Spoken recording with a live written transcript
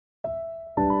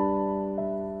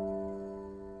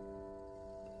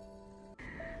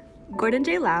Gordon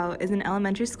J. Lau is an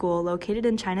elementary school located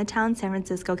in Chinatown, San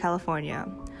Francisco, California.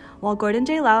 While Gordon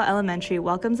J. Lau Elementary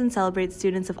welcomes and celebrates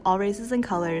students of all races and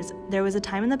colors, there was a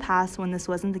time in the past when this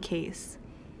wasn't the case.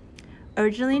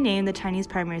 Originally named the Chinese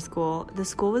Primary School, the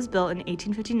school was built in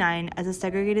 1859 as a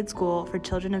segregated school for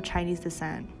children of Chinese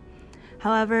descent.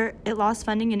 However, it lost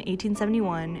funding in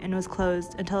 1871 and was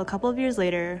closed until a couple of years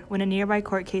later when a nearby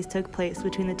court case took place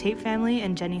between the Tate family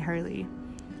and Jenny Hurley.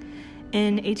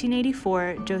 In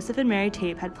 1884, Joseph and Mary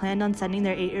Tate had planned on sending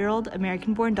their 8-year-old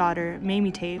American-born daughter,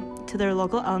 Mamie Tate, to their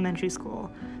local elementary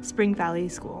school, Spring Valley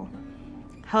School.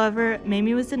 However,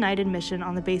 Mamie was denied admission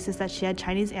on the basis that she had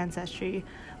Chinese ancestry,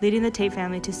 leading the Tate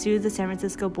family to sue the San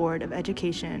Francisco Board of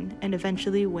Education and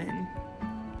eventually win.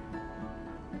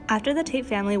 After the Tate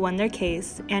family won their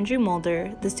case, Andrew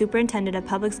Mulder, the superintendent of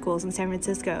public schools in San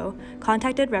Francisco,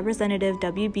 contacted Representative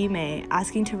W.B. May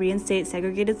asking to reinstate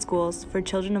segregated schools for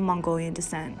children of Mongolian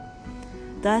descent.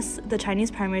 Thus, the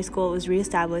Chinese primary school was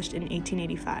reestablished in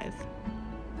 1885.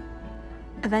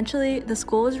 Eventually, the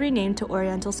school was renamed to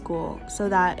Oriental School so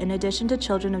that, in addition to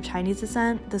children of Chinese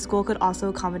descent, the school could also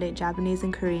accommodate Japanese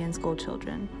and Korean school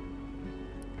children.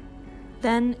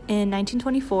 Then, in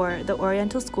 1924, the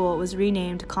Oriental School was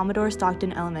renamed Commodore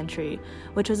Stockton Elementary,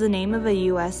 which was the name of a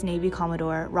U.S. Navy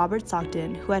Commodore, Robert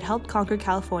Stockton, who had helped conquer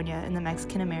California in the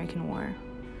Mexican-American War.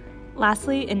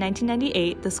 Lastly, in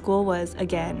 1998, the school was,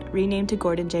 again, renamed to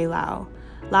Gordon J. Lau.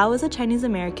 Lau was a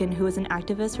Chinese-American who was an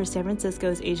activist for San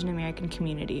Francisco's Asian American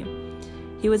community.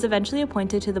 He was eventually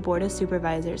appointed to the Board of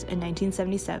Supervisors in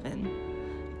 1977.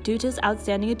 Due to his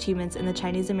outstanding achievements in the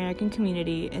Chinese American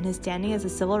community and his standing as a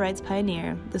civil rights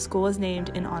pioneer, the school was named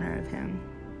in honor of him.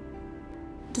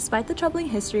 Despite the troubling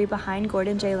history behind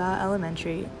Gordon J. Lau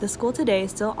Elementary, the school today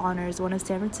still honors one of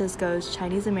San Francisco's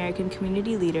Chinese American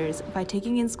community leaders by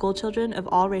taking in school children of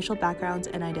all racial backgrounds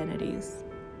and identities.